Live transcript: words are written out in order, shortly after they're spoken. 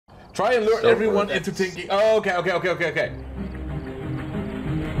Try and lure everyone into thinking. Oh, okay.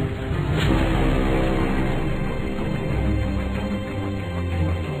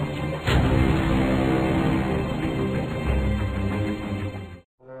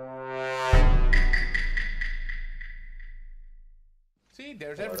 See,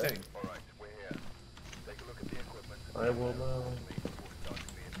 there's everything. Alright, we're here. Take a look at the equipment. I will now.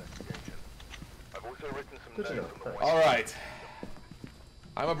 I've also written some notes on the way. Alright.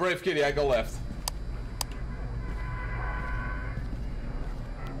 I'm a brave kitty, I go left.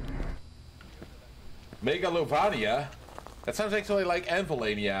 Megalovania? That sounds actually like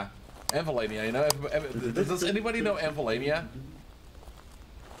Anvilania. Anvilania, you know? Does anybody know Anvilania?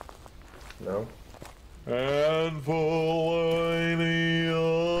 No. Anvilania.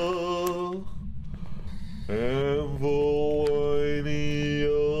 Anvilania.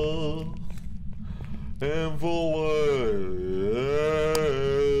 Anvilania.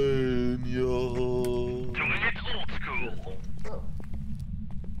 Doing it old school.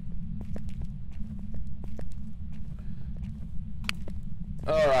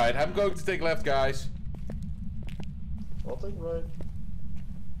 Oh. Alright, I'm going to take left, guys. I'll take right.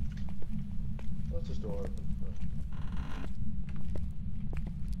 Let's just door open.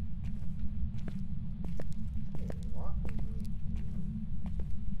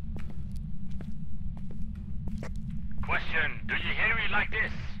 Question, do you hear me like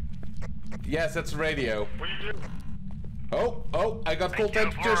this? Yes, that's the radio. What do you do? Oh, I got cold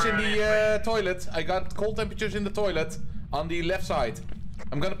temperatures in the toilet. I got cold temperatures in the toilet on the left side.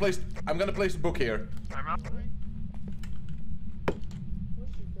 I'm gonna place the book here. I'm up. Where'd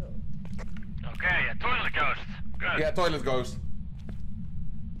she go? Okay, a toilet ghost. Good. Yeah, toilet ghost.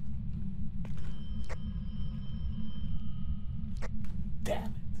 Damn it.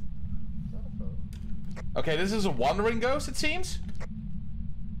 Is that a phone? Okay, this is a wandering ghost, it seems.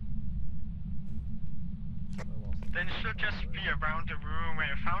 I lost it. Then it should just be around the room where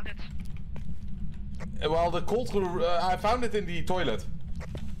you found it. Well, the cold room, I found it in the toilet.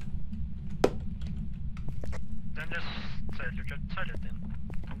 Then just look at the toilet then.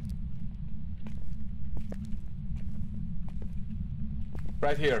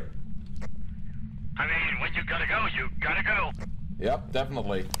 Right here. I mean, when you gotta go, you gotta go. Yep,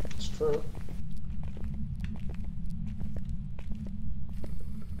 definitely. It's true.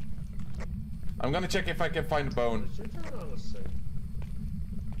 I'm gonna check if I can find a bone. Did you turn on the sink?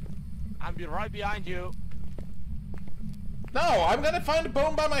 I'm right behind you. No, I'm gonna find a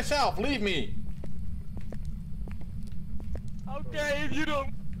bone by myself. Leave me. Okay, if you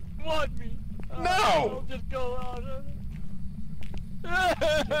don't want me. No! I'll just go out. Give us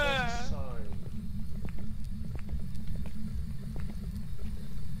a sign.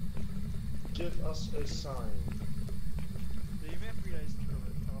 Give us a sign.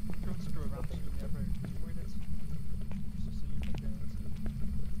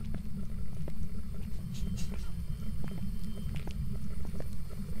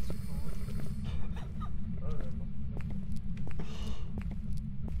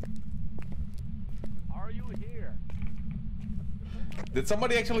 Are you here? Did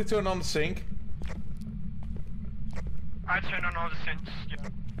somebody actually turn on the sink? I turned on all the sinks. Yeah.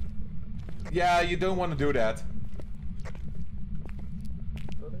 Yeah, you don't want to do that.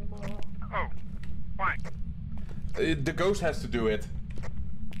 Oh, why? The ghost has to do it.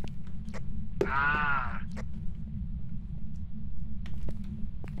 Ah.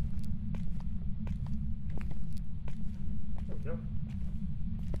 There we go.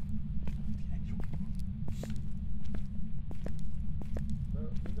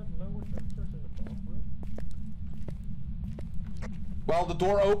 You got lower temperatures in the bathroom? Well, the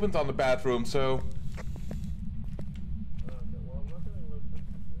door opened on the bathroom, so... Okay, well, I'm not getting low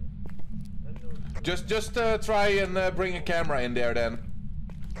temperature. Just try and bring a camera in there then.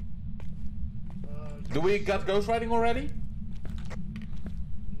 Do we got ghost writing already?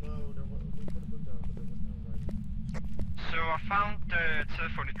 No, we put a book down, but there was no writing. So I found the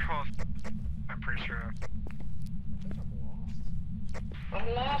telephone call. I'm pretty sure. I think I'm lost. I'm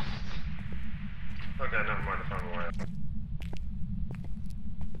lost. Okay, never mind, I found a way out.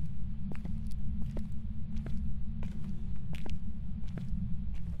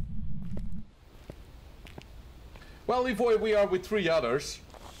 Well, Levoy, we are with 3 others.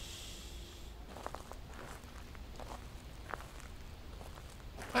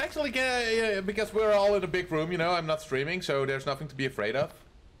 Actually, because we're all in a big room, you know, I'm not streaming, so there's nothing to be afraid of.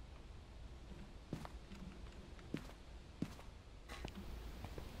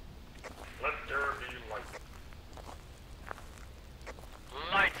 Let there be light.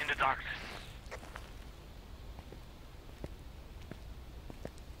 Light in the darkness.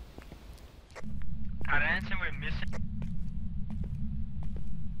 item we're missing.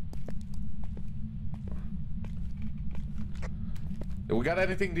 We got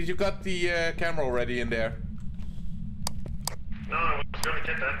anything? Did you got the camera already in there? No, I was gonna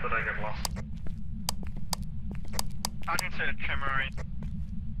get that, but I got lost. I can set a camera in.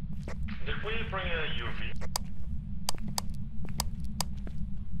 Did we bring a UV?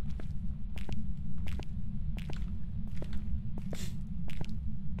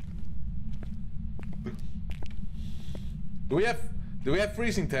 Do we have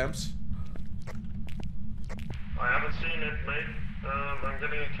freezing temps? I haven't seen it, mate. I'm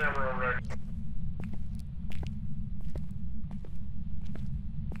getting a camera ready.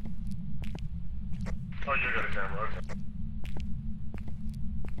 Oh, you got a camera, okay.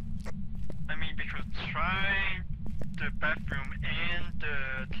 I mean, because try the bathroom and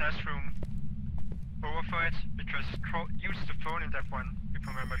the classroom over for it, because use the phone in that one, if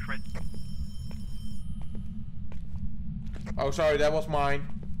I remember correctly. Oh, sorry, that was mine.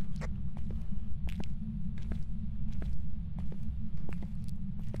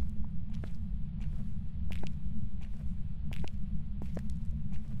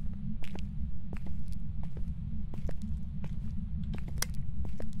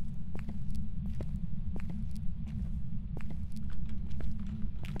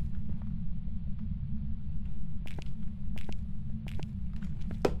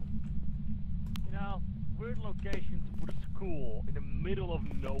 You know, weird location to put a school in the middle of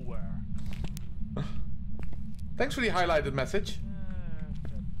nowhere. Thanks for the highlighted message.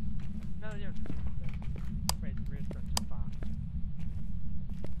 No, you're... Wait, we're trying to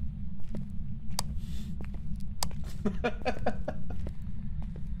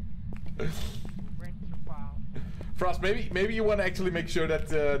Frost, maybe you want to actually make sure that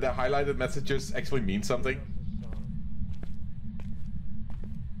the highlighted messages actually mean something.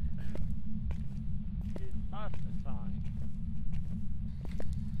 Give us a sign.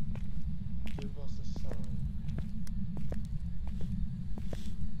 Give us a sign.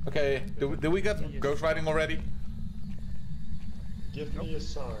 Okay, do we got ghostwriting already? Give me a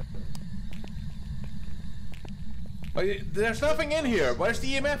sign. Oh, there's nothing in here. Where's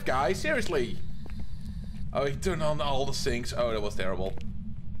the EMF guy? Seriously. Oh, he turned on all the sinks. Oh, that was terrible.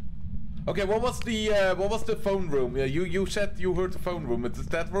 Okay, what was the phone room? Yeah, you said you heard the phone room. Is it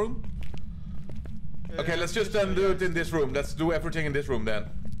that room? Okay, let's just then do it in this room. Let's do everything in this room then.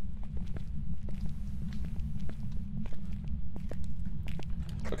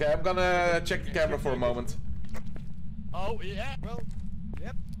 Okay, I'm gonna check the camera for a moment. Oh, yeah. Well,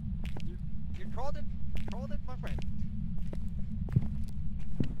 yep. You called it, my friend.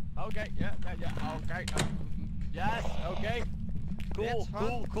 Okay, yeah, okay. Yes, okay. Cool, Let's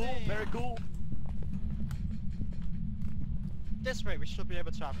cool, very cool. This way, we should be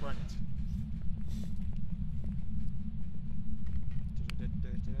able to outrun it.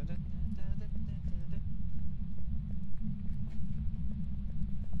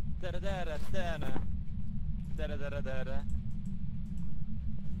 Da da da da da da da da da da da.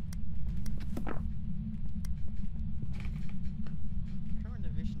 Current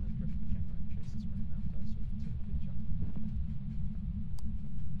vision of the camera and traces running after us so we can take a picture.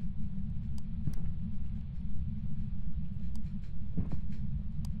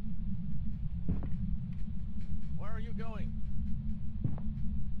 Where are you going?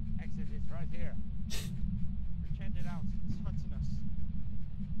 Exit is right here. Pretend it out. It's hunting us.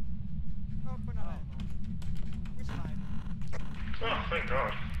 Open our We're fine. Oh, thank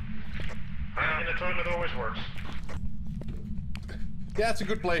God. Hiding in the toilet always works. Yeah, it's a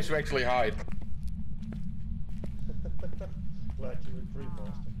good place to actually hide. Glad you were free,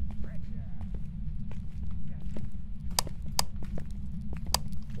 Boston.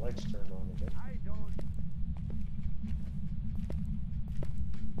 Lights turned on again. I don't.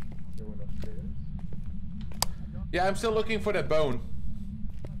 Going upstairs. Yeah, I'm still looking for that bone.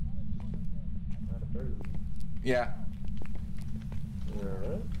 Not a bird. Yeah.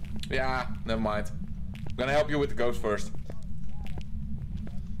 Alright. Yeah, never mind. I'm gonna help you with the ghost first.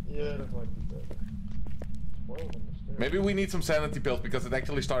 Yeah, that might be better. 12 on the stairs. Maybe we need some sanity pills because it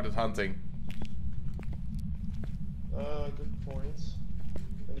actually started hunting. Good points.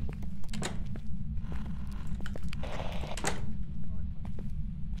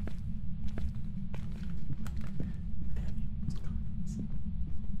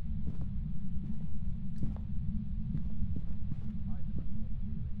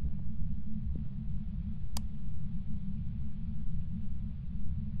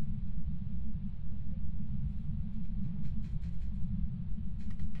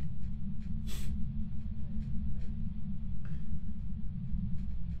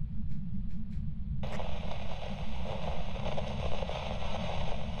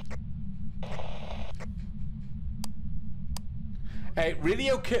 Hey,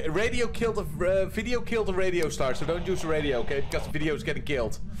 video killed the video killed the radio star, so don't use the radio, okay? Because the video is getting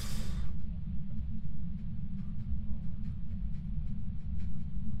killed.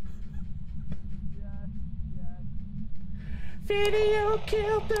 Video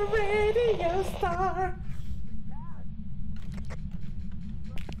killed the radio star.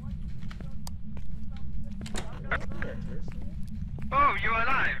 Oh, you're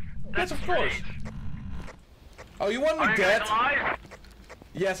alive. Yes, of course. Great. Oh, you want me Are you dead? guys alive?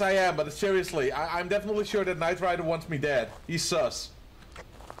 Yes, I am, but seriously, I'm definitely sure that Knight Rider wants me dead. He's sus.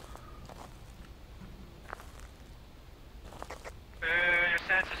 Your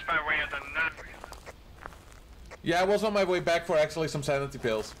senses by way of the nut. Yeah, I was on my way back for actually some sanity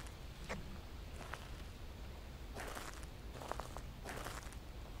pills.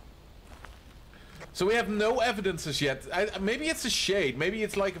 So we have no evidences yet. Maybe it's a shade. Maybe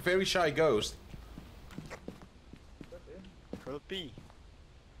it's like a very shy ghost. Could be.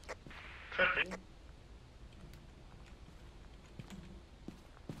 Could be.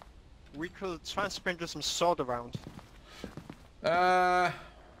 We could try and sprinkle some salt around.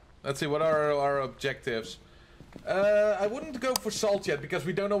 Let's see, what are our objectives? I wouldn't go for salt yet, because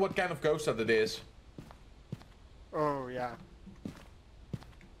we don't know what kind of ghost that it is. Oh, yeah.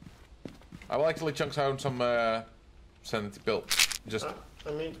 I will actually chunk down some sanity pill. Just...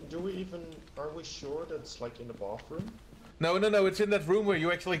 I mean, are we sure that's like in the bathroom? No, it's in that room where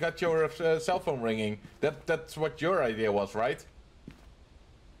you actually got your cell phone ringing. That's what your idea was, right?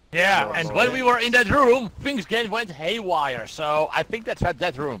 Yeah, Oh, and sorry. when we were in that room, things went haywire, so I think that's at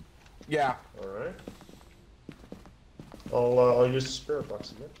that room. Yeah. Alright. I'll use the spirit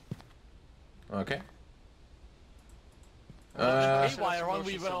box again. Okay. Haywire when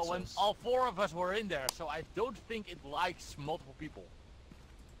motion when sensors. all four of us were in there, so I don't think it likes multiple people.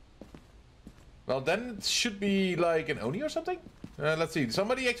 Well, then it should be like an Oni or something? Let's see.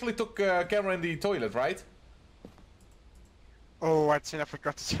 Somebody actually took camera in the toilet, right? Oh, I think I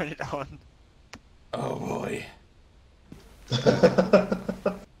forgot to turn it on. Oh boy.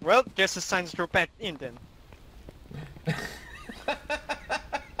 Well, guess it's time to go back in then.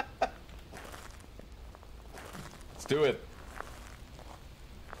 Let's do it.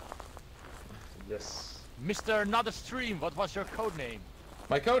 Yes. Mr. Another Stream, what was your code name?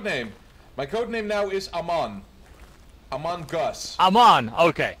 My code name now is Amon. Amon Gus. Amon,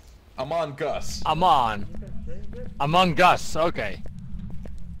 okay. Amon Gus. Amon. Among Us, okay.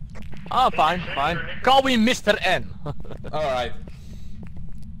 Oh, fine. Call me Mr. N. Alright.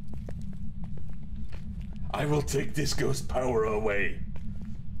 I will take this ghost power away.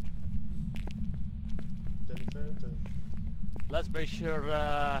 Let's make sure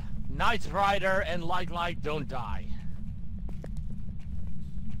Knight Rider and Like don't die.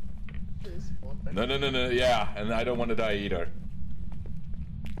 No, yeah, and I don't want to die either.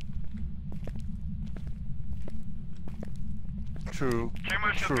 True.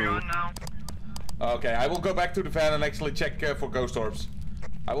 Camera should be on now. Okay, I will go back to the van and actually check for ghost orbs.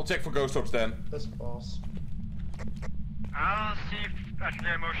 I will check for ghost orbs then. That's boss. I'll see if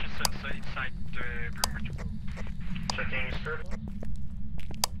actually a motion sensor inside the room. Checking spirit.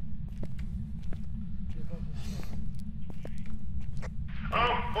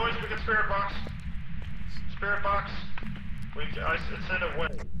 Oh, boys, we got spirit box. Spirit box. It's in a way.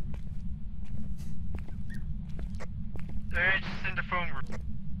 It's in the phone room.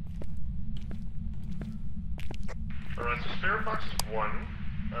 Alright, so spirit box is one.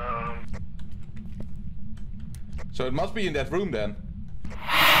 So it must be in that room then.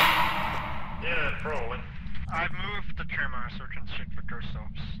 Yeah, probably. I've moved the camera so we can check for ghost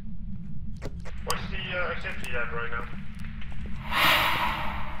orbs. What's the activity at right now?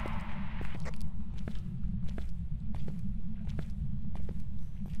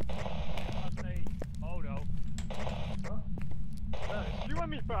 Oh no. It's you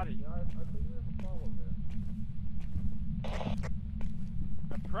and me, buddy. Yeah, I think we have a problem there.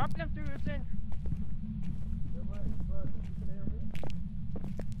 A problem, do you think?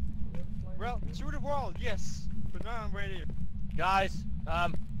 Well, through the wall, yes. But now I'm ready. Guys,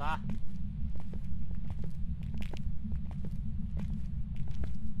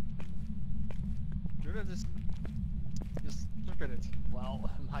 Just look at it. well,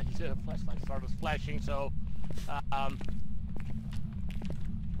 my flashlight started flashing, so,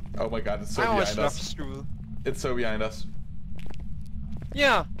 Oh my god, it's so I always behind love us. school. It's so behind us.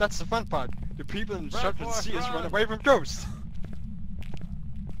 Yeah, that's the fun part. The people in the Run, shop can Forrest, see us run. run away from ghosts.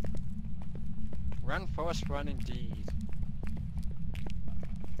 Run, Forrest, run indeed.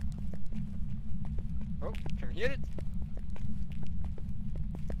 Oh, can we hear it?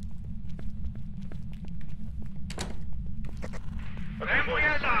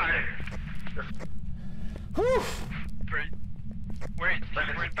 Wait,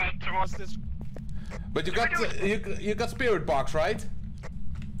 he went back towards this. But you got you got spirit box, right?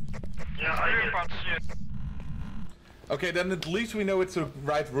 Yeah, I did. But yes. Okay, then at least we know it's the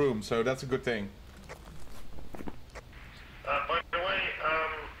right room, so that's a good thing. By the way,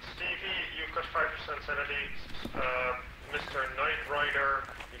 Steevee, you've got 5% sanity. Mr. Knight Rider,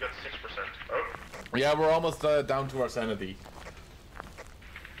 you got 6%. Oh. Yeah, we're almost down to our sanity.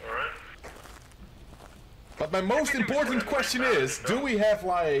 Alright. But my most important question is, do we have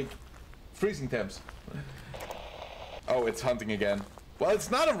like freezing temps? Oh, it's hunting again. Well,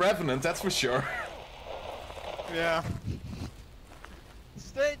 it's not a revenant, that's for sure. Yeah.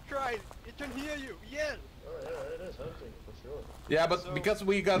 Stay tried. It can hear you. Yeah. Oh yeah, it is hunting for sure. Yeah, but So- because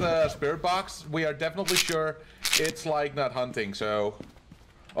we got a spirit box, we are definitely sure it's like not hunting, so...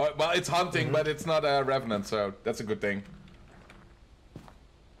 Oh, well, it's hunting, but it's not a revenant, so that's a good thing.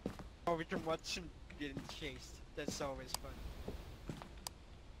 Or we can watch him getting chased. That's always fun.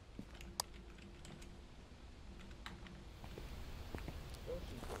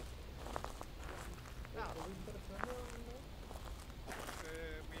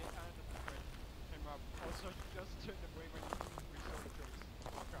 We had a friend came up. Also, just turned away when we saw the ghost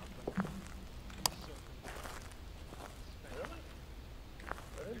walk out. But he's so cool.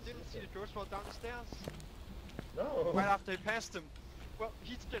 Really? You didn't see the ghost walk down the stairs? No. Right after he passed him. Well,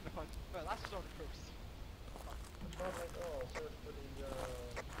 he's getting a hunt. Well, I saw the ghost. It's not like, oh, search for the,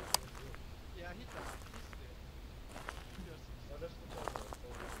 Yeah, he died. He's dead. Just, oh, that's the time.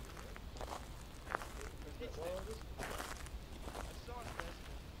 but he's Well, dead. this, I saw his last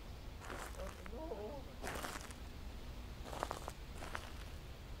no.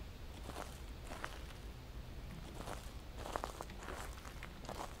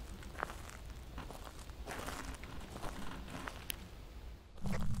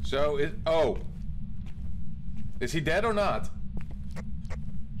 So, oh. Is he dead or not?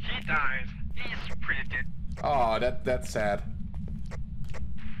 He died. He's pretty dead. Oh, that's sad.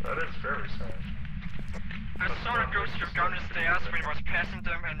 That is very sad. I saw the ghost go down the stairs when he was passing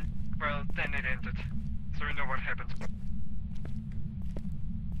them, and well, then it ended. So we know what happened.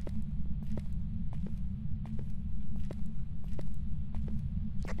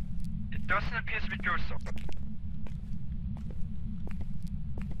 It doesn't appear to be ghost though.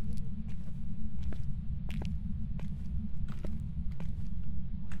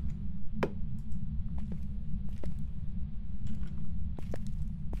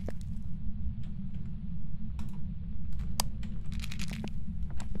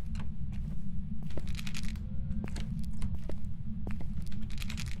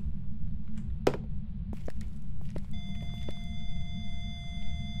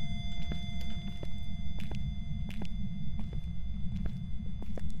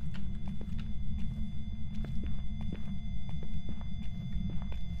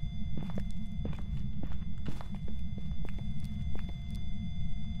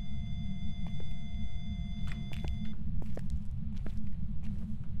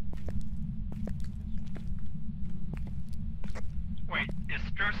 Wait, is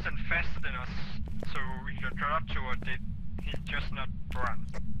Kirsten faster than us, so we can run up to, or did he just not run?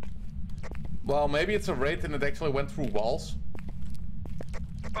 Well, maybe it's a raid and it actually went through walls.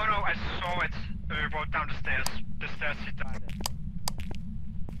 Oh no, I saw it. Walk down the stairs. The stairs he died at.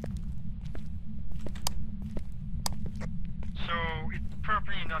 So it's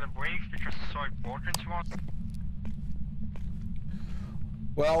probably not a wave because I saw it walk into us.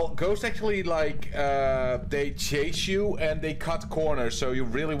 Well, ghosts actually like they chase you and they cut corners, so you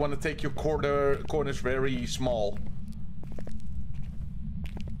really want to take your corners very small.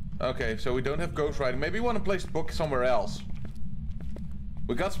 Okay, so we don't have ghost riding. Maybe we want to place the book somewhere else.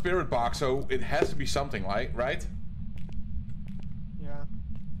 We got spirit box, so it has to be something, right? Yeah.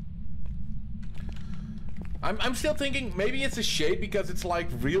 I'm still thinking maybe it's a shade because it's like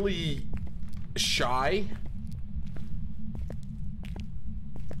really shy.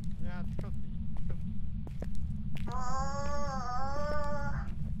 Yeah, it could be. Could be.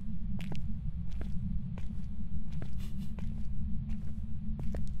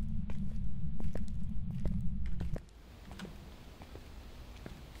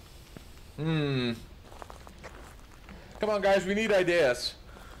 Come on, guys, we need ideas.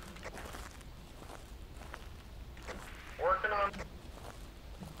 Working on.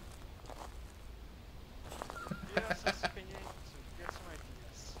 Yes, it's beginning to get some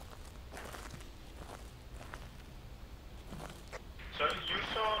ideas. So you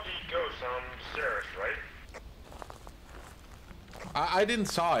saw the ghost on the stairs, right? I didn't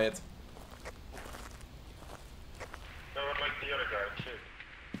saw it. No, I'd like the other guy too.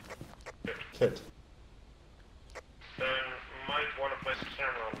 Kid. Then might want to place a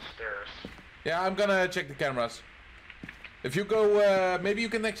camera on the stairs. Yeah, I'm gonna check the cameras. If you go, maybe you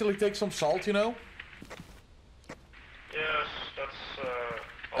can actually take some salt, you know? Yes,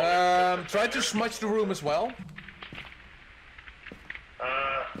 that's, try to smudge the room as well.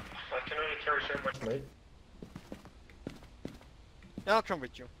 I can only carry so much, mate. Yeah, I'll come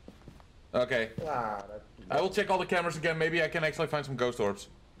with you. Okay. Ah, that's... I will check all the cameras again. Maybe I can actually find some ghost orbs.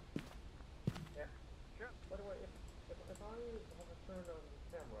 Yeah. Sure. By the way, if I have a turned on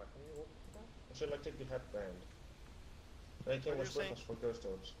camera, can you open that? Or should I take the headband? They can watch with us for ghost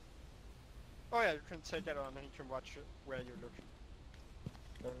orbs. Oh yeah, you can take that on and you can watch where you look.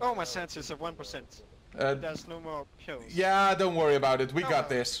 Oh, my sense is at 1%. There's no more pills. Yeah, don't worry about it. We Oh, got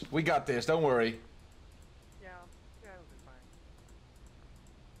well. this. We got this. Don't worry. Yeah, it'll be fine.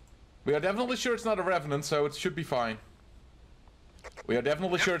 We are definitely sure it's not a revenant, so it should be fine. We are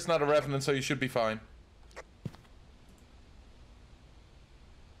definitely sure it's not a revenant, so you should be fine.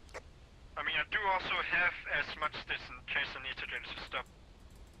 I mean, I do also have as much this in case I need to get to stop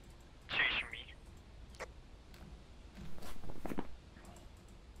chasing me.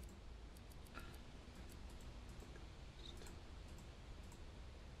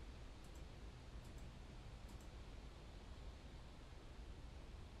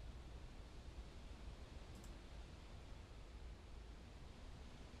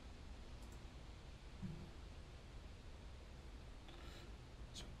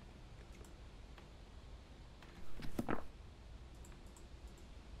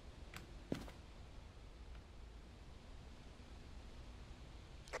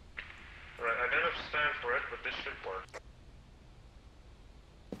 Right, I don't stand for it, but this should work.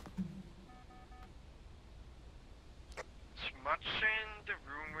 Smudging the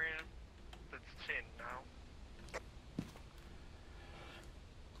room with that's in now.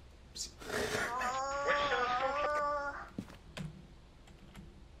 Which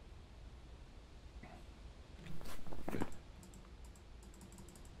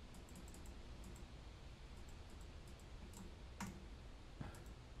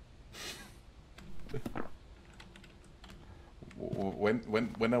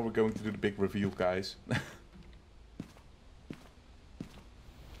When are we going to do the big reveal, guys?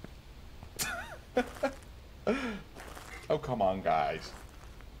 Oh, come on, guys.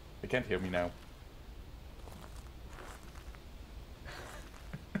 They can't hear me now.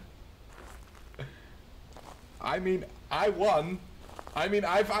 I mean, I won. I mean,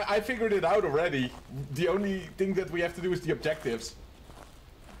 I figured it out already. The only thing that we have to do is the objectives.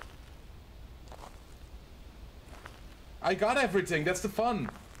 I got everything, that's the fun.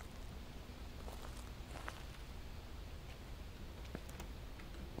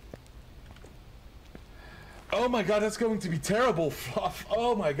 Oh my god, that's going to be terrible, Fluff.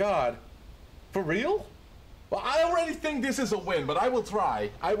 Oh my god. For real? Well, I already think this is a win, but I will try.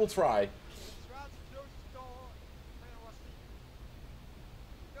 I will try.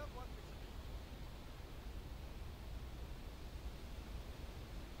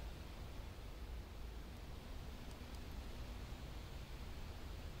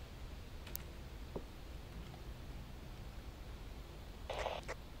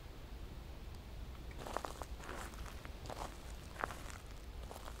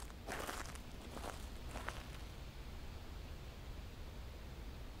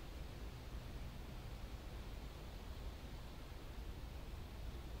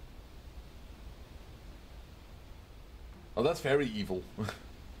 Oh, that's very evil.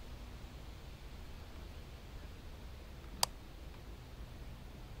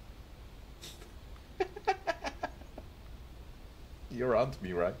 You're on to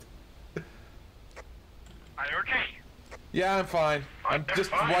me, right? Are you okay? Yeah, I'm fine. I'm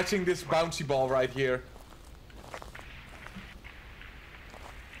just watching this bouncy ball right here.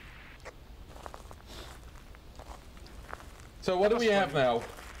 So what do we have now?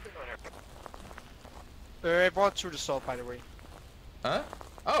 I brought to the salt, by the way. Huh?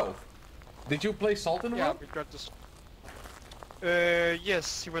 Oh! Did you play salt in the Yeah, room? we got this.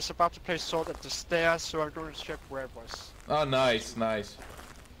 Yes, he was about to place salt at the stairs, so I'm going to check where it was. Oh, nice, nice.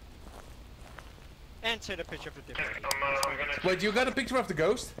 And take a picture of the difference. I'm gonna... Wait, you got a picture of the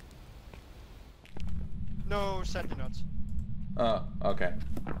ghost? No, sadly not. Oh, okay.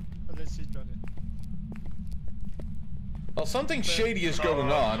 Unless he's done it. Well, something shady is going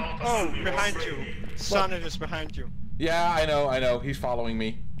on. Oh, behind you. Sonnet is behind you. Yeah, I know. He's following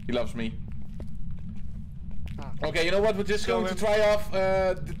me. He loves me. Ah. Okay, you know what? We're just So, going to try off.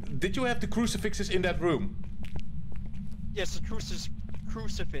 Did you have the crucifixes in that room? Yes, the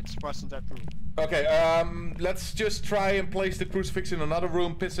crucifix was in that room. Okay, let's just try and place the crucifix in another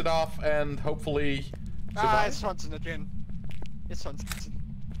room, piss it off, and hopefully Ah, survive. it's hunting again. It's on.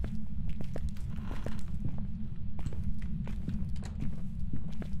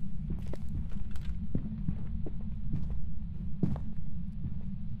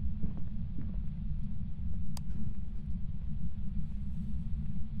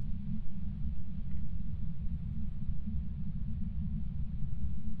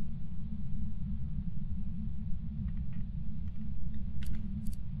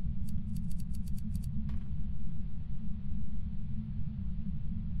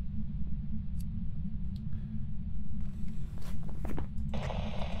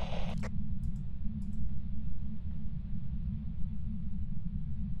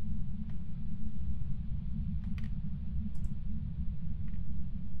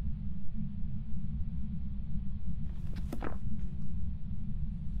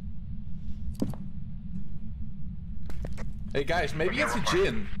 Hey guys, maybe it's a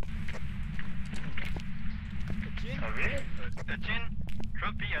djinn. A gin? Oh, really? A gin?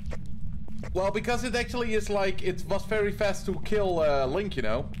 Could be a... Well, because it actually is like, it was very fast to kill Link, you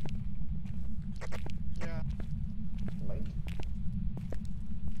know? Yeah. Link?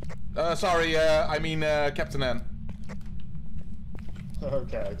 Sorry, I mean Captain N.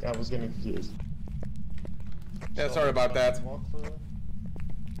 Okay, I was getting confused. Yeah, So, sorry about that. walk through.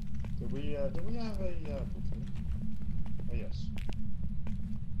 Do we have a booking? Oh yes.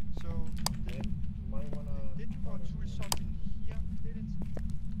 So, Yeah, you might wanna. they didn't go through something here, did it?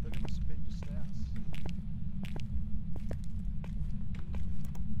 Then it must have been the stairs.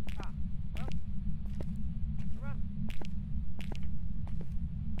 Ah, well. Run.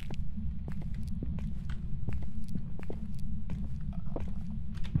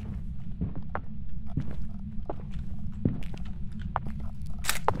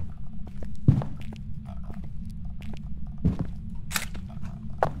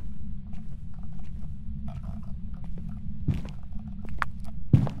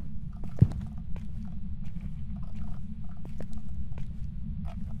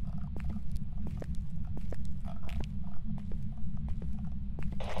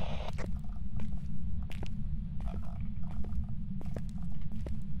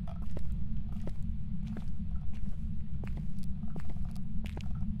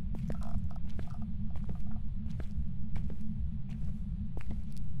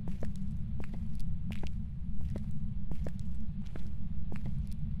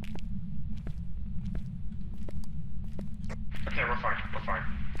 Okay, we're fine. We're fine.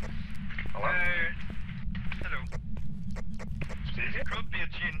 Hello? Hello. Steevee? Could be a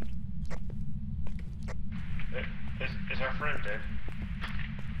gin. Is our friend dead?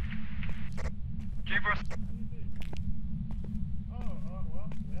 Give us... Well,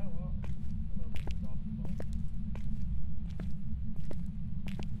 yeah, well. Hello, Mr. Basketball.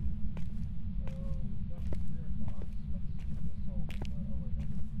 So, we've got the spirit box. Let's keep this all in the... Oh, wait,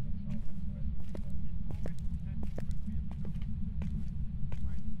 that's all this way.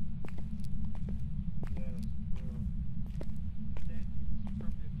 Yeah, that's true.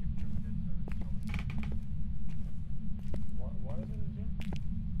 Why is it a gym?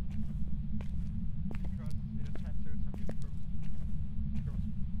 Because it attached every time you approach.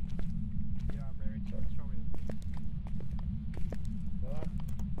 We are very territorial. That?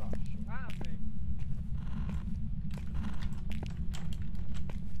 Oh, shit. Ah, man.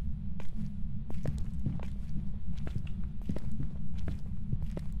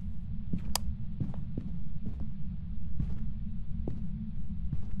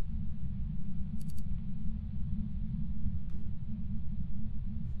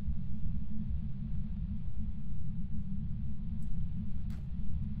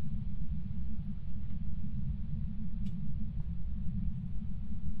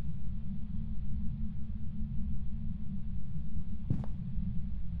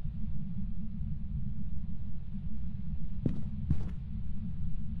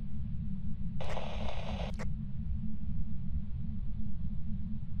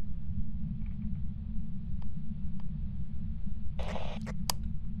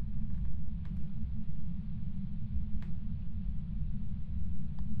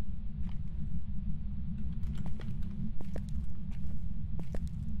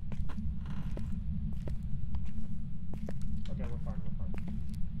 Okay, we're fine.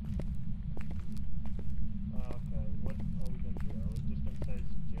 Okay, what are we gonna do? Are we just gonna say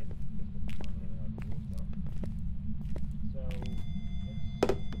it's a gym? Because that's not really how the rules go. So,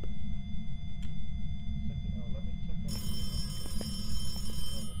 let me check on the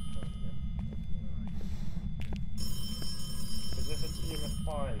because if it's EMF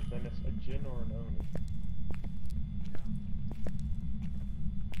 5, then it's a gin or an Oni.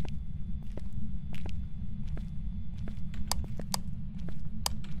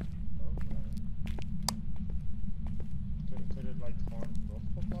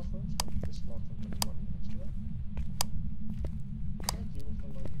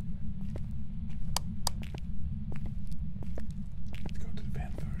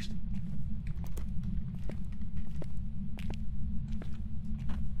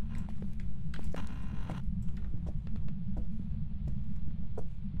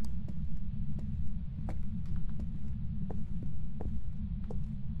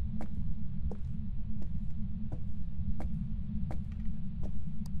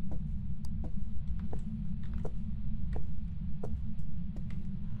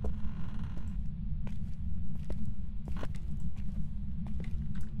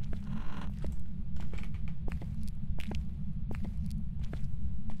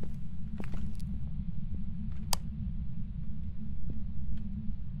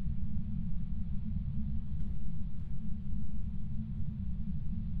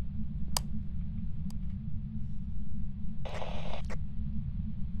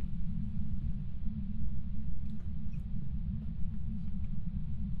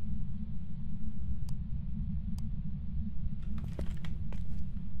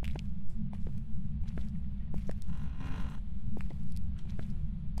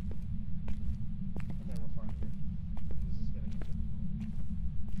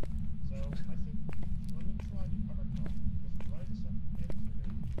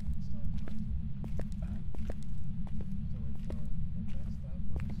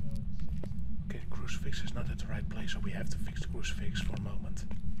 right place, or we have to fix the crucifix for a moment.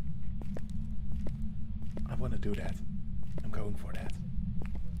 I want to do that. I'm going for that.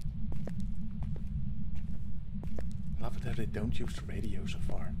 Love it that they don't use the radio so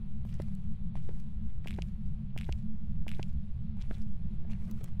far.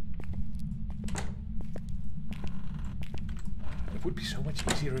 It would be so much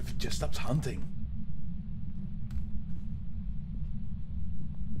easier if it just stops hunting.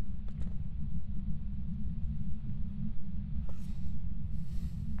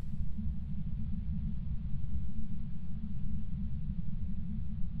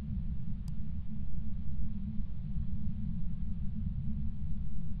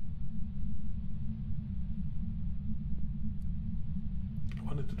 I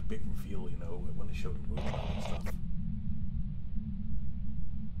want to do the big reveal, you know, I want to show the room and all that stuff.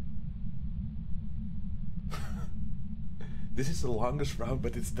 This is the longest round,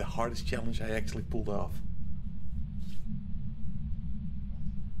 but it's the hardest challenge I actually pulled off.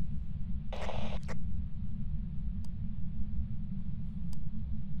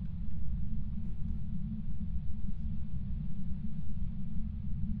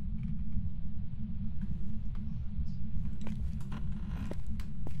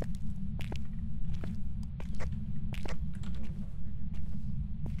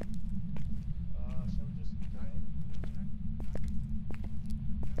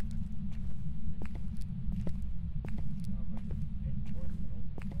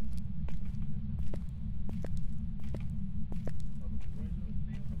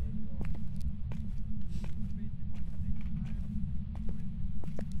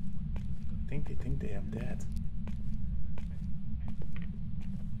 They think they am dead.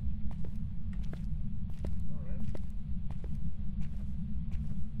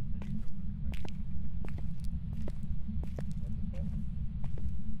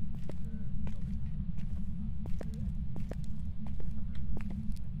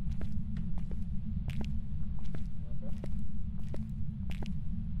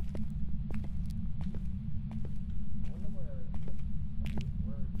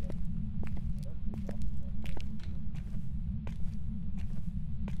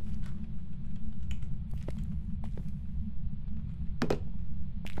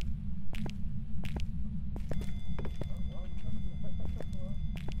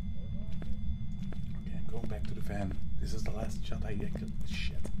 Back to the van. This is the last shot I get.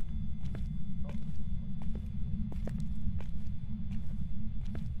 Shit.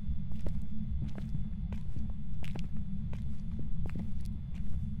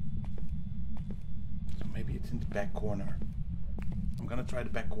 So maybe it's in the back corner. I'm gonna try the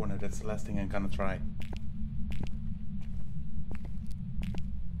back corner. That's the last thing I'm gonna try.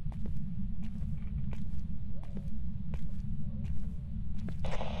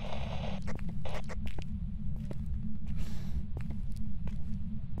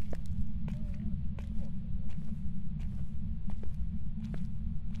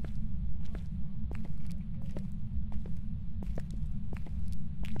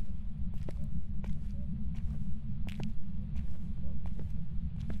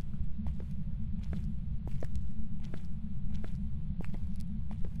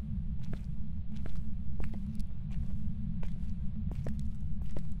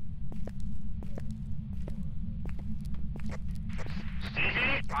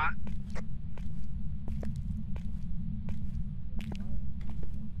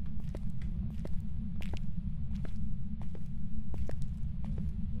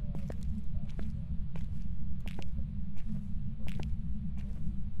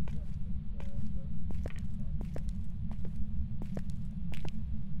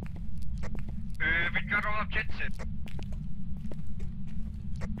 got all objectives.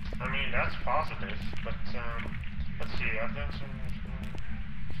 I mean, that's positive, but let's see, I've done some...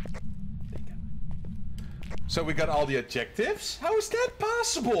 So we got all the objectives? How is that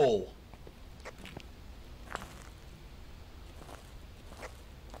possible?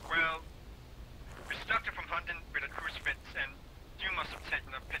 Well, we stopped you from hunting with a crucifix and you must have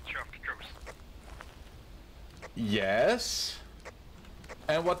taken a picture of the ghost. Yes.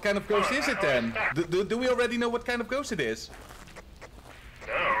 And what kind of ghost is it then? Do we already know what kind of ghost it is?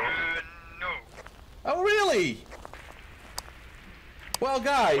 No. Oh really? Well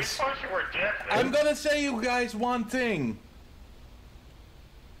guys, I'm gonna say you guys one thing.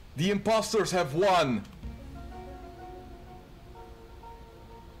 The imposters have won.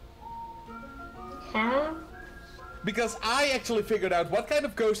 Huh? Because I actually figured out what kind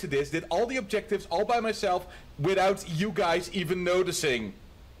of ghost it is, did all the objectives all by myself without you guys even noticing.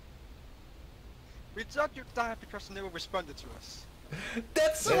 We thought you died because no one responded to us.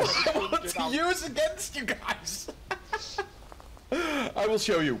 That's what I want to use against you guys. I will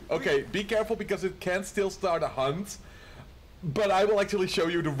show you. Okay, be careful because it can still start a hunt. But I will actually show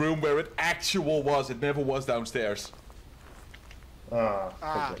you the room where it actual was. It never was downstairs.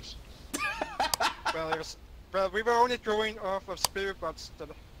 Physics. Well, we were only going off of spirit box.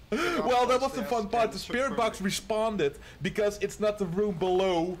 Well, that was the fun part. The spirit box responded because it's not the room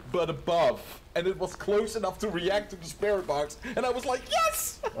below, but above. And it was close enough to react to the spirit box. And I was like,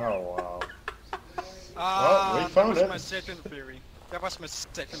 yes! Oh, wow. Well, we found that was it. my second theory. That was my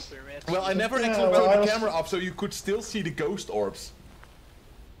second theory. Actually. Well, I never Yeah, actually well, turned the camera off, so you could still see the ghost orbs.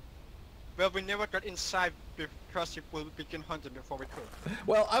 Well, we never got inside because it will begin hunting before we could.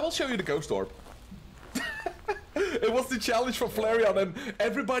 Well, I will show you the ghost orb. It was the challenge for Flareon, and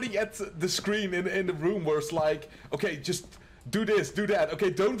everybody at the screen in the room was like, okay, just do this, do that.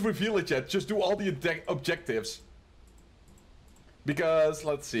 Okay, don't reveal it yet, just do all the objectives. Because,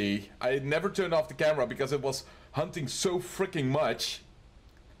 let's see, I never turned off the camera because it was hunting so freaking much.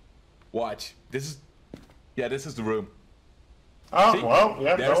 Watch, this is the room. Oh, See? well,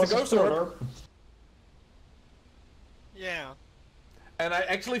 yeah, There's that was the a ghost orb. corner. Yeah. And I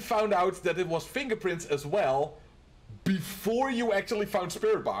actually found out that it was fingerprints as well before you actually found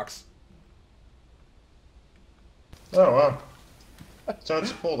Spirit Box. Oh, wow. So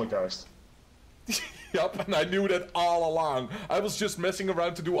it's a poltergeist. Yup, and I knew that all along. I was just messing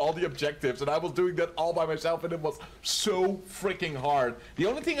around to do all the objectives, and I was doing that all by myself, and it was so freaking hard. The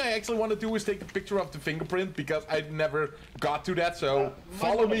only thing I actually want to do is take a picture of the fingerprint, because I never got to that, so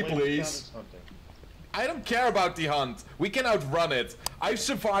follow me, please. I don't care about the hunt. We can outrun it. I've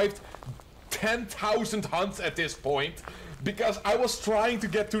survived 10,000 hunts at this point, because I was trying to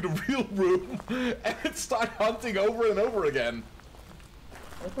get to the real room, and it started hunting over and over again.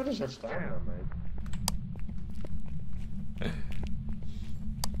 What is your stamina, mate?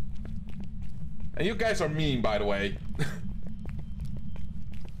 And you guys are mean, by the way.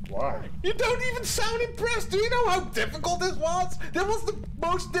 Why? You don't even sound impressed. Do you know how difficult this was? That was the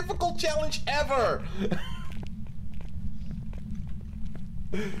most difficult challenge ever.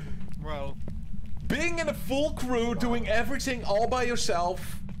 Well, being in a full crew, doing everything all by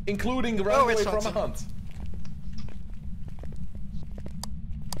yourself, including running away from a hunt.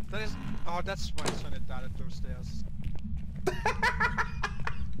 that is. Oh, that's why son it died at those stairs.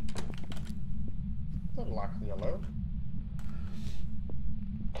 Don't lock me alone.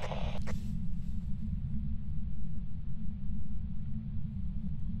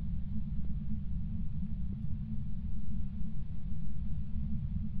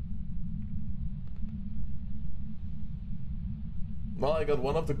 Well, I got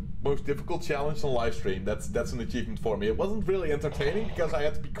one of the most difficult challenges on live stream. That's an achievement for me. It wasn't really entertaining because I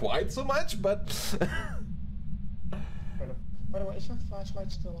had to be quiet so much, but... By the way, is your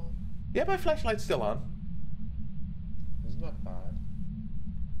flashlight still on? Yeah, my flashlight's still on. It's not bad.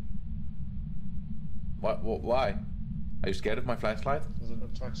 What? Why? Are you scared of my flashlight? Does it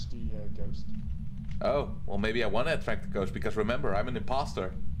attract the ghost? Oh, well maybe I want to attract the ghost because remember, I'm an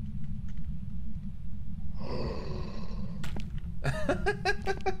imposter. And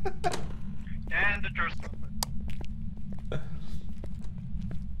the door's open.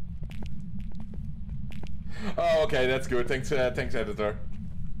 Oh, okay, that's good. Thanks, editor.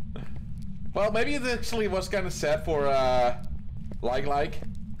 Well, maybe it actually was kind of sad for, like.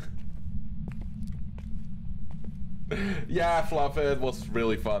 Yeah, Fluff, it was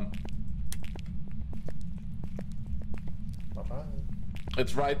really fun. Bye-bye.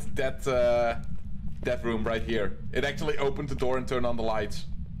 It's right, that room right here. It actually opened the door and turned on the lights.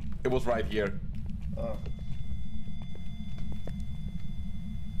 It was right here. Oh.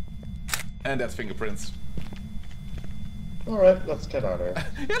 And that's fingerprints. Alright, let's get out of here.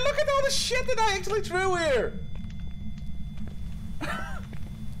 Yeah, look at all the shit that I actually threw here!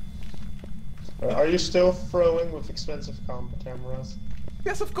 Are you still throwing with expensive cameras?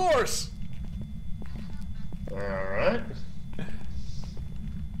 Yes, of course! Alright.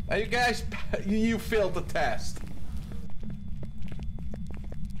 Now you guys, you failed the test.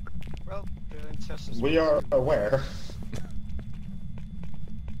 Well, the test is. We are aware.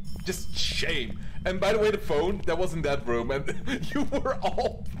 Just shame. And by the way, the phone, that was in that room, and you were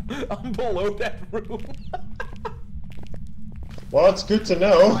all below that room. Well, it's good to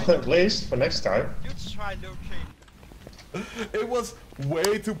know, at least, for next time. You try locating. It was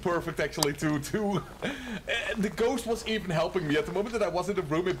way too perfect, actually, the ghost was even helping me. At the moment that I was in the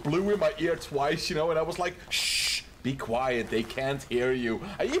room, it blew in my ear twice, you know, and I was like, shh, be quiet, they can't hear you.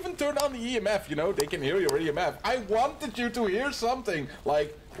 I even turned on the EMF, you know, they can hear your EMF. I wanted you to hear something,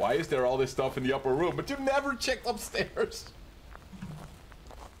 like, why is there all this stuff in the upper room? But you never checked upstairs.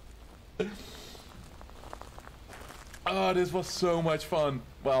 Oh, this was so much fun.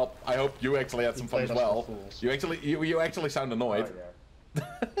 Well, I hope you actually had some fun as well. You actually sound annoyed. Oh,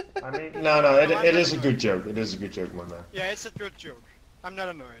 yeah. I mean, no, it is a good joke. It is a good joke, Mumé. Yeah, it's a good joke. I'm not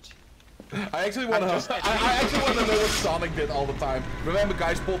annoyed. I actually want to. I actually want to know what Sonic did all the time. Remember,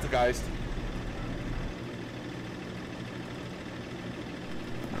 guys, Poltergeist.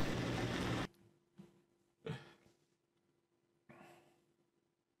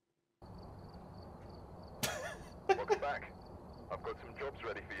 Welcome back. I've got some jobs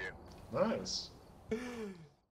ready for you. Nice.